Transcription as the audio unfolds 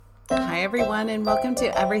Hi, everyone, and welcome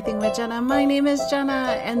to Everything with Jenna. My name is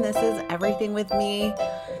Jenna, and this is Everything with Me.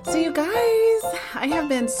 So, you guys, I have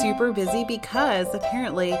been super busy because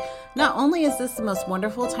apparently not only is this the most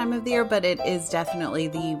wonderful time of the year, but it is definitely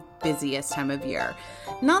the busiest time of year.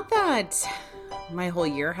 Not that my whole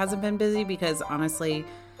year hasn't been busy, because honestly,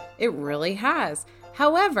 it really has.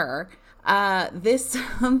 However,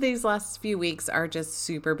 these last few weeks are just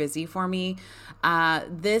super busy for me.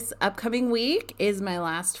 This upcoming week is my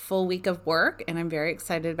last full week of work, and I'm very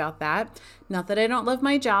excited about that. Not that I don't love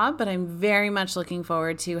my job, but I'm very much looking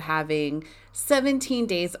forward to having 17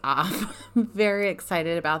 days off. I'm very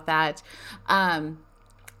excited about that.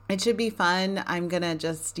 It should be fun. I'm going to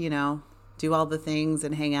just, do all the things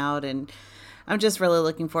and hang out, and I'm just really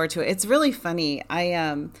looking forward to it. It's really funny.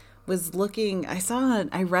 I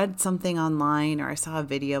read something online, or I saw a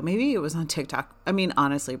video. Maybe it was on TikTok. I mean,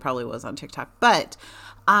 honestly, it probably was on TikTok. But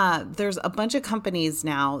there's a bunch of companies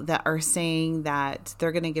now that are saying that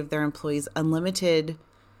they're going to give their employees unlimited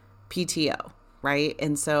PTO, right?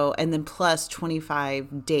 And then plus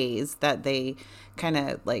 25 days that they kind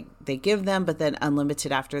of they give them, but then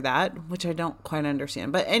unlimited after that, which I don't quite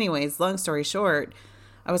understand. But anyways, long story short,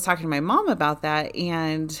 I was talking to my mom about that,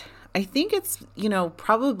 and I think it's,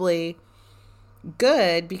 probably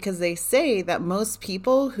good, because they say that most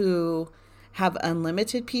people who have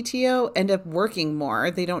unlimited PTO end up working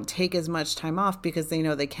more. They don't take as much time off because they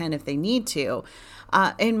know they can if they need to.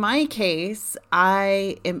 In my case,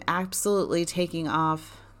 I am absolutely taking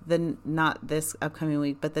off not this upcoming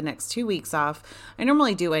week, but the next 2 weeks off. I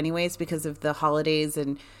normally do anyways because of the holidays,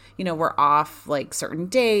 and, we're off like certain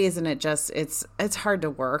days, and it's hard to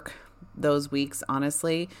work those weeks,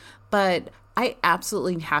 honestly. But I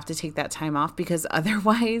absolutely have to take that time off, because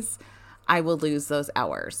otherwise I will lose those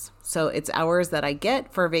hours. So it's hours that I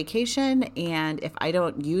get for vacation, and if I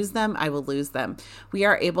don't use them, I will lose them. We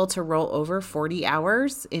are able to roll over 40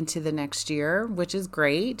 hours into the next year, which is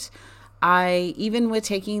great. Even with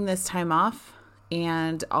taking this time off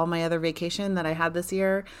and all my other vacation that I had this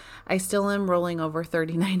year, I still am rolling over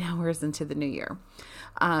 39 hours into the new year.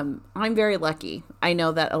 I'm very lucky. I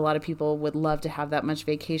know that a lot of people would love to have that much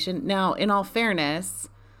vacation. Now, in all fairness,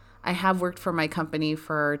 I have worked for my company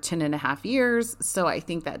for 10 and a half years, so I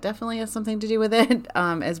think that definitely has something to do with it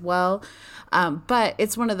as well. But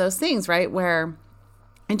it's one of those things, right, where,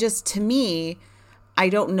 and just to me, I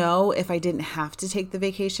don't know if I didn't have to take the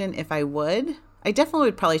vacation, if I would. I definitely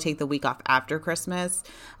would probably take the week off after Christmas,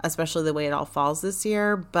 especially the way it all falls this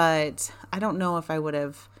year, but I don't know if I would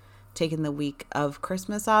have taken the week of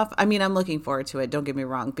Christmas off. I mean, I'm looking forward to it, don't get me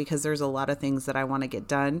wrong, because there's a lot of things that I want to get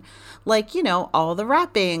done, like, all the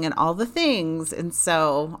wrapping and all the things. And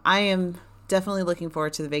so I am definitely looking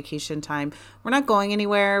forward to the vacation time. We're not going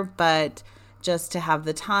anywhere, but just to have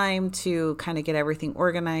the time to kind of get everything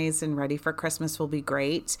organized and ready for Christmas will be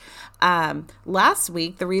great. Last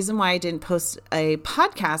week, the reason why I didn't post a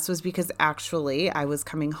podcast was because actually I was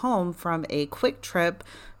coming home from a quick trip.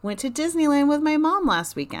 Went to Disneyland with my mom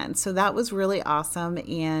last weekend. So that was really awesome.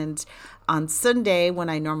 And on Sunday, when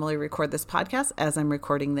I normally record this podcast, as I'm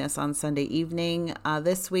recording this on Sunday evening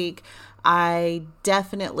this week, I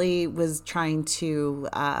definitely was trying to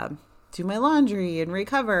do my laundry and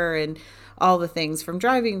recover and all the things from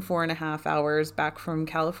driving 4.5 hours back from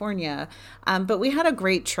California. But we had a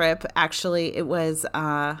great trip. Actually, it was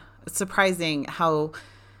surprising how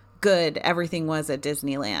good everything was at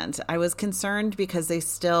Disneyland. I was concerned because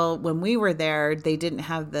when we were there, they didn't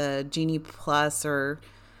have the Genie Plus or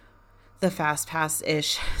the Fast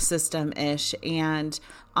Pass-ish system-ish. And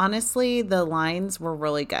honestly, the lines were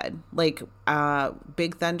really good. Like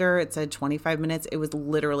Big Thunder, it said 25 minutes. It was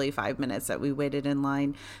literally 5 minutes that we waited in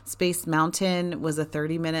line. Space Mountain was a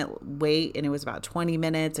 30-minute wait, and it was about 20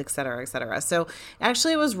 minutes, et cetera, et cetera. So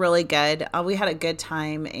actually, it was really good. We had a good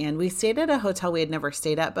time, and we stayed at a hotel we had never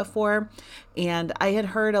stayed at before. And I had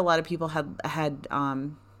heard a lot of people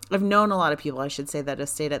I've known a lot of people, I should say, that have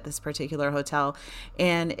stayed at this particular hotel,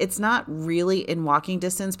 and it's not really in walking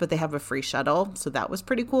distance, but they have a free shuttle. So that was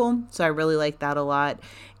pretty cool. So I really liked that a lot.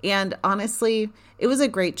 And honestly, it was a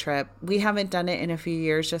great trip. We haven't done it in a few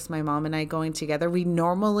years, just my mom and I going together. We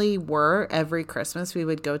normally were every Christmas, we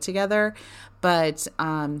would go together, but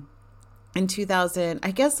in 2000,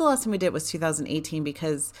 I guess the last time we did was 2018,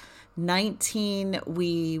 because 19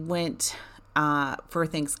 we went for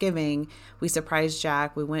Thanksgiving. We surprised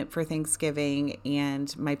Jack. We went for Thanksgiving,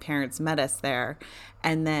 and my parents met us there.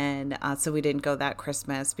 And then, so we didn't go that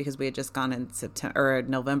Christmas because we had just gone in September or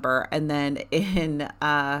November. And then in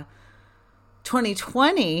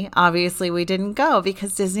 2020, obviously, we didn't go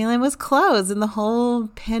because Disneyland was closed and the whole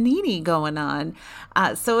panini going on.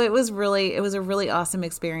 So it was a really awesome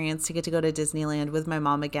experience to get to go to Disneyland with my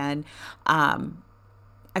mom again.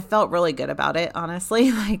 I felt really good about it, honestly.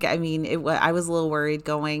 I was a little worried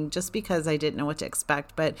going just because I didn't know what to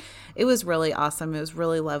expect, but it was really awesome. It was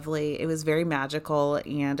really lovely. It was very magical.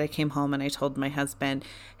 And I came home and I told my husband,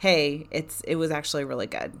 hey, it was actually really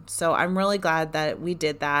good. So I'm really glad that we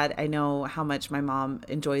did that. I know how much my mom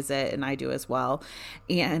enjoys it and I do as well.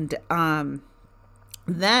 And,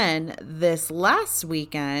 then this last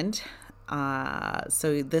weekend,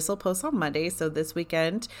 so this will post on Monday. So this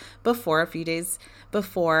weekend a few days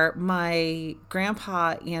before, my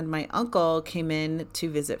grandpa and my uncle came in to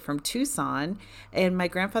visit from Tucson, and my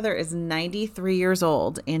grandfather is 93 years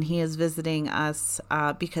old and he is visiting us,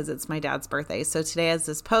 because it's my dad's birthday. So today, as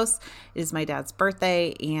this post, is my dad's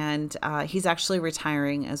birthday, and, he's actually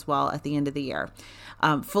retiring as well at the end of the year.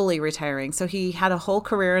 Fully retiring. So he had a whole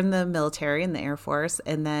career in the military, in the Air Force,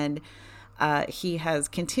 and then he has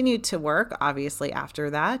continued to work, obviously, after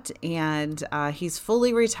that, and he's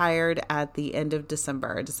fully retired at the end of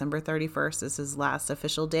December. December 31st is his last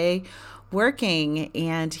official day working,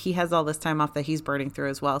 and he has all this time off that he's burning through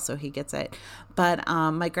as well, so he gets it. But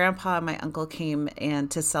my grandpa and my uncle came and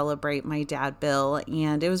to celebrate my dad, Bill,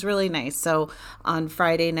 and it was really nice. So on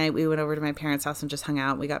Friday night, we went over to my parents' house and just hung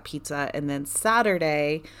out. We got pizza, and then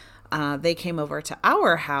Saturday, they came over to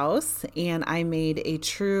our house, and I made a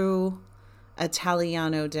true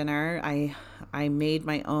Italiano dinner. I made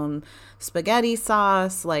my own spaghetti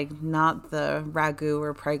sauce, like not the ragu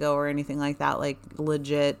or prego or anything like that, like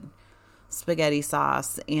legit spaghetti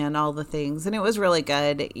sauce and all the things. And it was really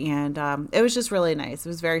good. And it was just really nice. It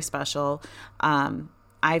was very special.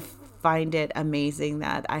 I find it amazing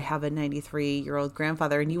that I have a 93-year-old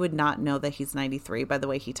grandfather, and you would not know that he's 93 by the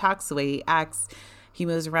way he talks, the way he acts. He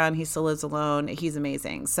moves around. He still lives alone. He's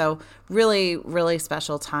amazing. So really, really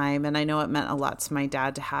special time. And I know it meant a lot to my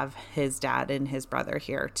dad to have his dad and his brother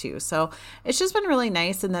here too. So it's just been really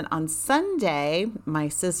nice. And then on Sunday, my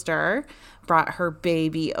sister brought her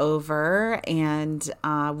baby over, and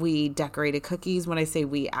we decorated cookies. When I say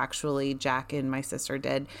we, actually, Jack and my sister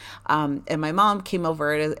did. And my mom came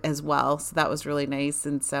over as well. So that was really nice.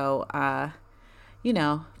 And so,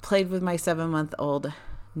 played with my 7-month-old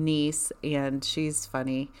niece, and she's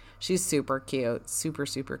funny. She's super cute, super,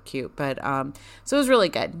 super cute. But so it was really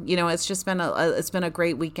good. It's just been a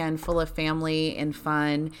great weekend full of family and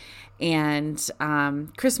fun and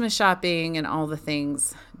Christmas shopping and all the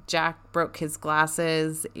things. Jack broke his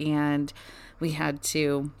glasses, and we had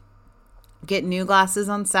to get new glasses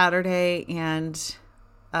on Saturday. And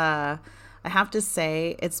I have to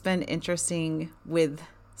say, it's been interesting with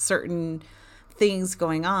certain things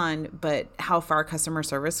going on, but how far customer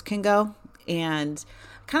service can go. And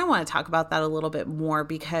I kind of want to talk about that a little bit more,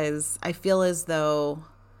 because I feel as though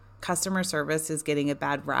customer service is getting a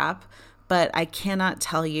bad rap, but I cannot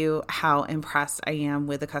tell you how impressed I am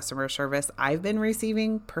with the customer service I've been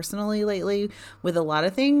receiving personally lately with a lot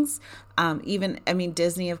of things.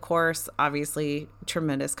 Disney, of course, obviously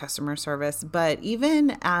tremendous customer service, but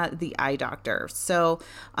even at the eye doctor. So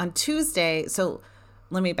on Tuesday,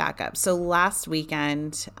 let me back up. So last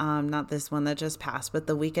weekend, not this one that just passed, but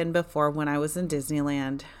the weekend before, when I was in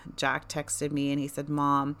Disneyland, Jack texted me and he said,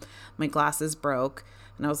 "Mom, my glasses broke."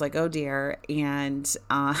 And I was like, "Oh dear." And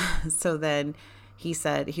so then he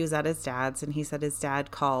said he was at his dad's, and he said his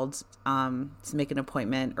dad called to make an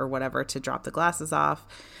appointment or whatever to drop the glasses off.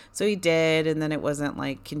 So he did, and then it wasn't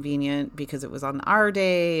like convenient because it was on our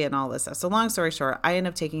day and all this stuff. So long story short, I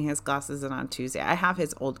ended up taking his glasses in on Tuesday. I have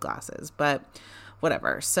his old glasses, but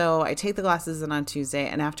whatever. So I take the glasses in on Tuesday,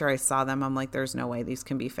 and after I saw them, I'm like, there's no way these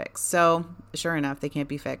can be fixed. So sure enough, they can't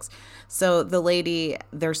be fixed. So the lady,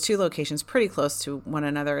 there's 2 locations pretty close to one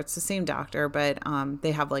another. It's the same doctor, but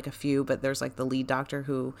they have like a few, but there's like the lead doctor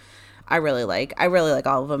who I really like. I really like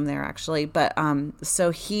all of them there, actually. But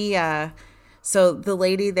so the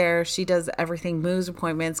lady there, she does everything, moves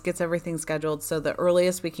appointments, gets everything scheduled. So the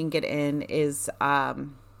earliest we can get in is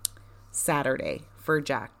Saturday for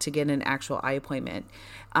Jack to get an actual eye appointment,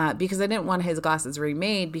 because I didn't want his glasses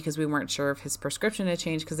remade, because we weren't sure if his prescription had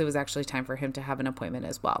changed, because it was actually time for him to have an appointment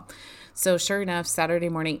as well. So sure enough, Saturday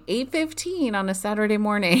morning, 8:15 on a Saturday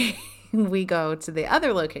morning, we go to the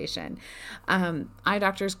other location. Eye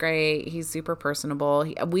doctor's great. He's super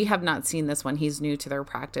personable. We have not seen this one. He's new to their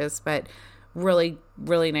practice, but really,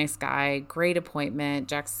 really nice guy. Great appointment.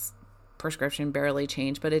 Jack's prescription barely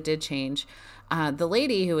changed, but it did change. The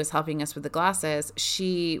lady who was helping us with the glasses,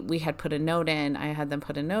 we had put a note in. I had them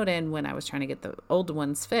put a note in when I was trying to get the old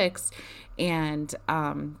ones fixed, and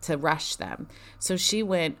to rush them. So she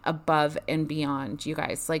went above and beyond, you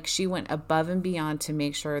guys. Like, she went above and beyond to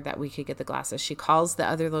make sure that we could get the glasses. She calls the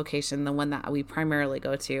other location, the one that we primarily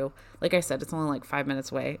go to. Like I said, it's only like 5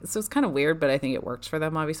 minutes away. So it's kind of weird, but I think it works for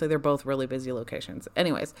them. Obviously, they're both really busy locations.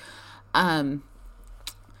 Anyways,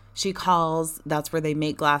 she calls, that's where they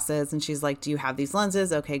make glasses, and she's like, do you have these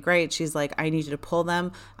lenses? Okay, great. She's like, I need you to pull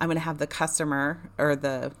them. I'm going to have the customer or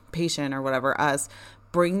the patient or whatever, us,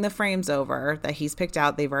 bring the frames over that he's picked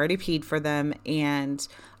out. They've already paid for them, and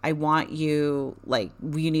I want you, like,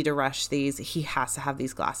 you need to rush these. He has to have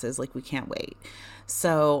these glasses. Like, we can't wait.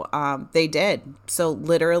 So they did. So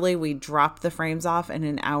literally we dropped the frames off, and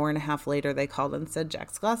an hour and a half later they called and said,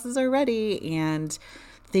 Jack's glasses are ready. And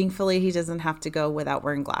thankfully, he doesn't have to go without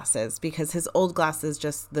wearing glasses, because his old glasses,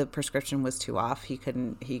 just the prescription was too off. He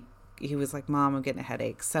couldn't, he was like, Mom, I'm getting a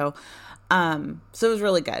headache. So it was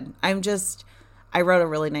really good. I wrote a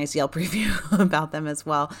really nice Yelp review about them as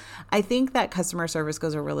well. I think that customer service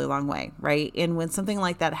goes a really long way, right? And when something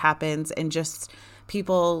like that happens, and just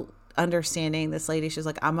people understanding, this lady, she's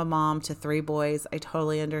like, I'm a mom to 3 boys. I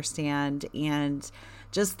totally understand. And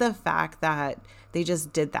just the fact that they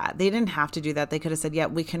just did that. They didn't have to do that. They could have said, yeah,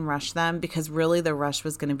 we can rush them, because really the rush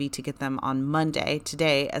was going to be to get them on Monday,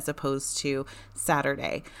 today, as opposed to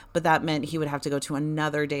Saturday. But that meant he would have to go to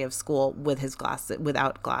another day of school with his glasses,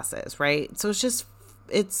 without glasses, right? So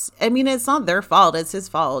it's not their fault. It's his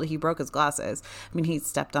fault. He broke his glasses. I mean, he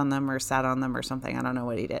stepped on them or sat on them or something. I don't know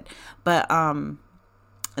what he did. But, and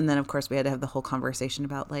then, of course, we had to have the whole conversation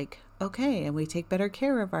about, like, okay, and we take better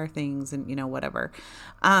care of our things, and, whatever.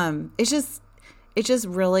 It just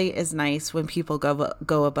really is nice when people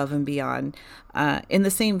go above and beyond. In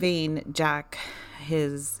the same vein, Jack,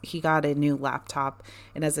 he got a new laptop,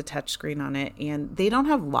 and has a touch screen on it, and they don't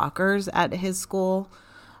have lockers at his school.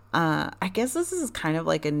 I guess this is kind of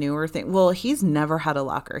like a newer thing. Well, he's never had a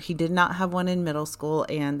locker. He did not have one in middle school,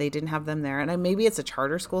 and they didn't have them there. And maybe it's a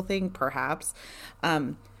charter school thing, perhaps.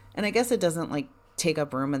 And I guess it doesn't like take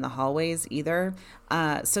up room in the hallways either.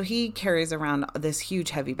 So he carries around this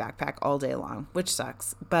huge heavy backpack all day long, which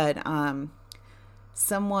sucks. But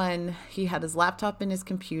he had his laptop in his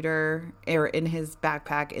computer, or in his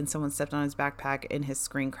backpack, and someone stepped on his backpack, and his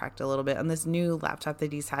screen cracked a little bit on this new laptop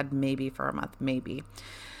that he's had maybe for a month, maybe.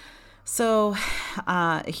 So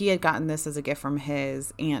he had gotten this as a gift from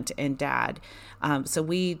his aunt and dad. So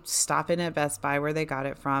we stop in at Best Buy where they got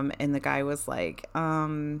it from, and the guy was like,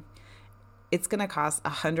 it's going to cost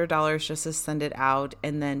 $100 just to send it out.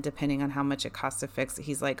 And then depending on how much it costs to fix it,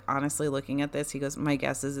 he's like, honestly, looking at this, he goes, my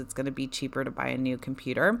guess is it's going to be cheaper to buy a new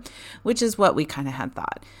computer, which is what we kind of had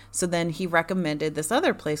thought. So then he recommended this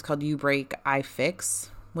other place called Ubreak iFix,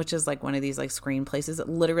 which is like one of these like screen places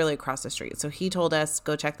literally across the street. So he told us,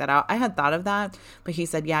 go check that out. I had thought of that, but he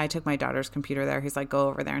said, yeah, I took my daughter's computer there. He's like, go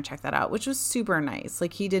over there and check that out, which was super nice.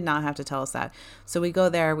 Like, he did not have to tell us that. So we go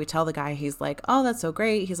there, we tell the guy, he's like, oh, that's so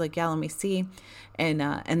great. He's like, yeah, let me see. And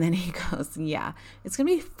then he goes, yeah, it's going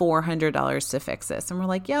to be $400 to fix this. And we're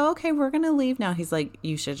like, yeah, okay, we're going to leave now. He's like,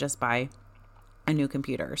 you should just buy a new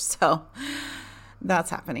computer. So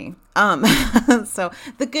that's happening. So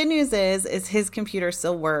the good news is his computer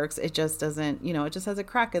still works. It just doesn't, it just has a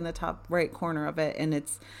crack in the top right corner of it, and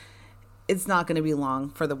it's not going to be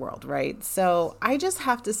long for the world, right? So I just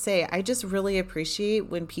have to say, I just really appreciate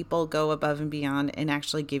when people go above and beyond and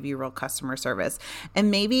actually give you real customer service.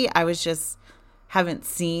 And maybe I haven't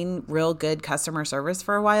seen real good customer service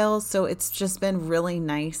for a while. So it's just been really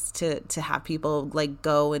nice to have people like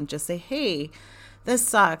go and just say, hey, this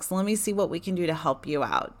sucks. Let me see what we can do to help you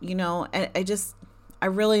out. I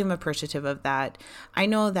really am appreciative of that. I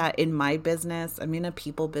know that in my business, I'm in a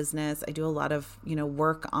people business. I do a lot of,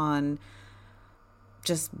 work on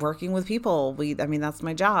just working with people. That's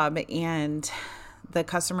my job. And the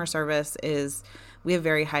customer service we have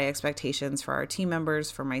very high expectations for our team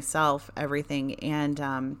members, for myself, everything.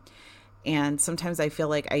 And sometimes I feel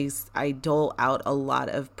like I dole out a lot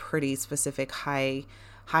of pretty specific high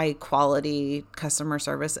quality customer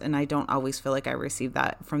service, and I don't always feel like I receive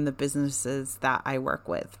that from the businesses that I work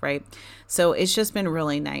with, right? So it's just been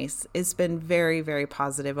really nice. It's been very, very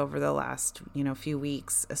positive over the last, few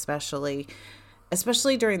weeks, especially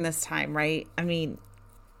during this time, right?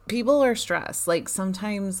 People are stressed. Like,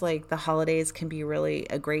 sometimes like the holidays can be really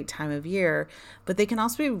a great time of year, but they can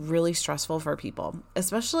also be really stressful for people,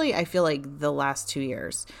 especially I feel like the last 2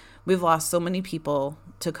 years. We've lost so many people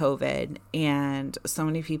to COVID, and so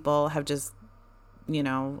many people have just,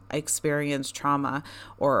 experienced trauma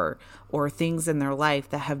or things in their life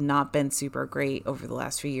that have not been super great over the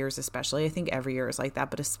last few years, especially. I think every year is like that,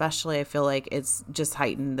 but especially I feel like it's just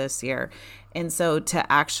heightened this year. And so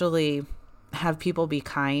to actually have people be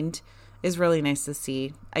kind is really nice to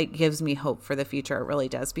see. It gives me hope for the future. It really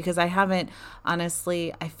does, because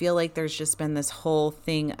honestly, I feel like there's just been this whole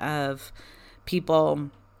thing of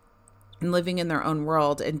people living in their own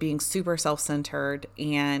world and being super self-centered,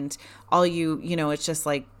 and it's just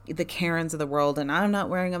like the Karens of the world, and I'm not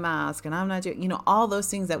wearing a mask, and I'm not doing, all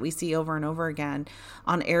those things that we see over and over again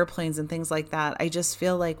on airplanes and things like that. I just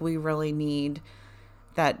feel like we really need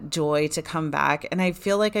that joy to come back. And I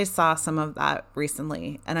feel like I saw some of that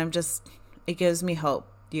recently, and it gives me hope,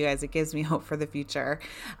 you guys. It gives me hope for the future.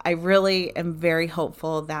 I really am very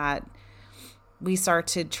hopeful that we start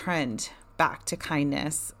to trend back to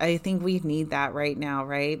kindness. I think we need that right now,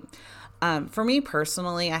 right? For me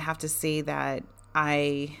personally, I have to say that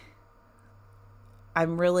I'm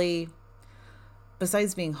really,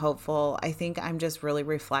 besides being hopeful, I think I'm just really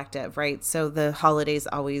reflective, right? So the holidays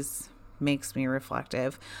always makes me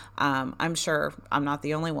reflective. I'm sure I'm not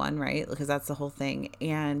the only one, right? Because that's the whole thing.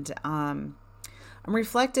 And I'm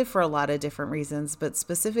reflective for a lot of different reasons, but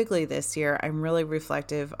specifically this year, I'm really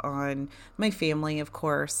reflective on my family, of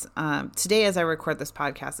course. Today, as I record this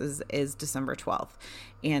podcast, is December 12th,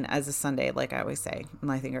 and as a Sunday, like I always say,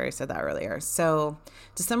 and I think I already said that earlier. So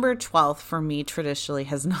December 12th for me traditionally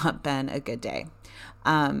has not been a good day.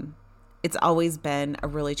 It's always been a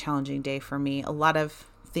really challenging day for me. A lot of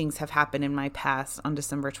things have happened in my past on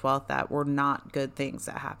December 12th that were not good things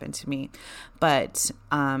that happened to me. But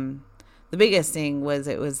the biggest thing was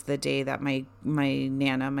it was the day that my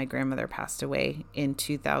Nana, my grandmother, passed away in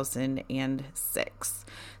 2006.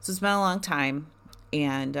 So it's been a long time.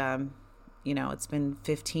 And, it's been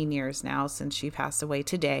 15 years now since she passed away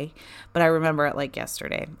today. But I remember it like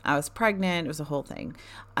yesterday. I was pregnant. It was a whole thing.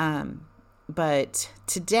 But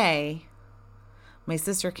today, my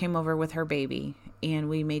sister came over with her baby, and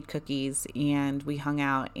we made cookies, and we hung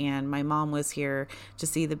out, and my mom was here to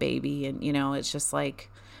see the baby. And, it's just like,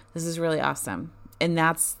 this is really awesome. And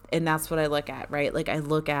that's what I look at, right? Like I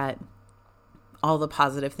look at all the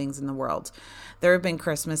positive things in the world. There have been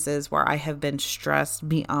Christmases where I have been stressed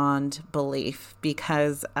beyond belief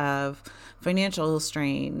because of financial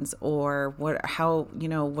strains, or what am I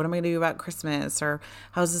going to do about Christmas, or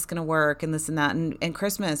how's this going to work, and this and that. And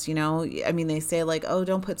Christmas, they say like, oh,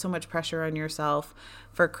 don't put so much pressure on yourself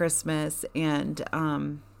for Christmas. And,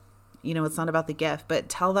 it's not about the gift, but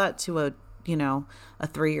tell that to a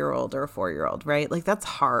 3-year-old or a 4-year-old, right? Like that's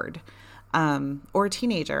hard. Or a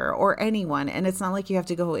teenager or anyone. And it's not like you have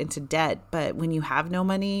to go into debt, but when you have no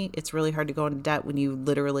money, it's really hard to go into debt when you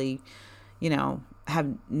literally,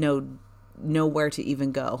 have nowhere to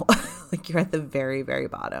even go. Like you're at the very, very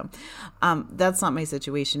bottom. That's not my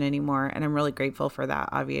situation anymore. And I'm really grateful for that,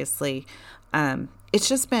 obviously. It's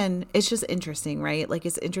just interesting, right? Like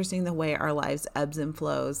it's interesting the way our lives ebbs and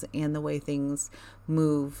flows and the way things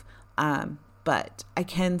move. But I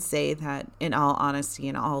can say that in all honesty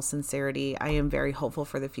and all sincerity, I am very hopeful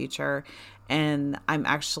for the future. And I'm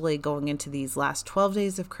actually going into these last 12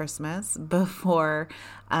 days of Christmas with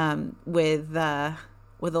a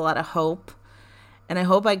lot of hope. And I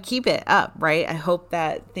hope I keep it up, right? I hope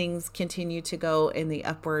that things continue to go in the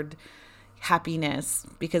upward happiness,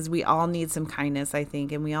 because we all need some kindness, I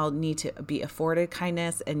think, and we all need to be afforded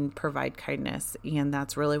kindness and provide kindness. And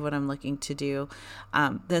that's really what I'm looking to do.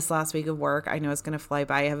 This last week of work, I know it's going to fly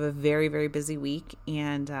by. I have a very, very busy week,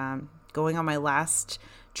 and going on my last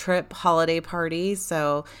trip holiday party.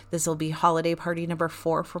 So this will be holiday party number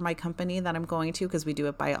 4 for my company that I'm going to, because we do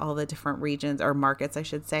it by all the different regions or markets, I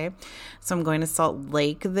should say. So I'm going to Salt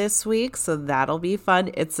Lake this week. So that'll be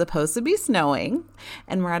fun. It's supposed to be snowing,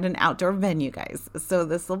 and we're at an outdoor venue, guys. So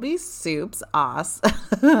this will be soups awesome.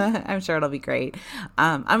 I'm sure it'll be great.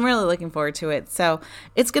 I'm really looking forward to it. So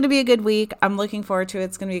it's going to be a good week. I'm looking forward to it.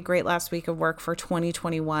 It's going to be a great last week of work for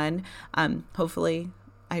 2021. Hopefully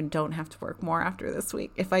I don't have to work more after this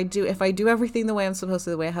week. If I do everything the way I'm supposed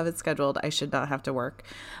to, the way I have it scheduled, I should not have to work.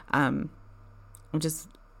 Just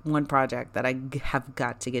one project that I have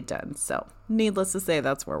got to get done. So needless to say,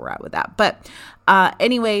 that's where we're at with that. But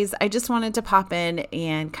anyways, I just wanted to pop in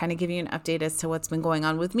and kind of give you an update as to what's been going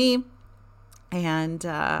on with me. And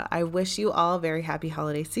I wish you all a very happy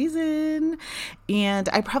holiday season. And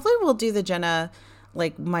I probably will do the Jenna,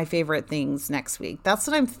 like my favorite things next week. That's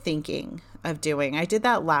what I'm thinking. of doing. I did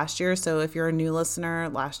that last year. So if you're a new listener,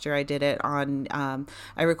 last year I did it on,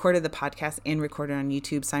 I recorded the podcast and recorded on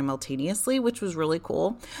YouTube simultaneously, which was really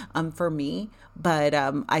cool for me. But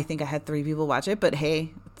I think I had 3 people watch it. But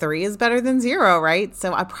hey, 3 is better than 0, right?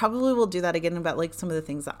 So I probably will do that again about like some of the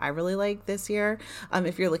things that I really like this year.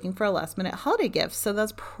 If you're looking for a last minute holiday gift. So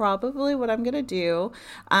that's probably what I'm going to do.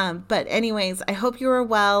 But anyways, I hope you are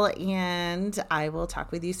well, and I will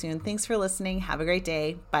talk with you soon. Thanks for listening. Have a great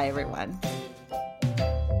day. Bye, everyone.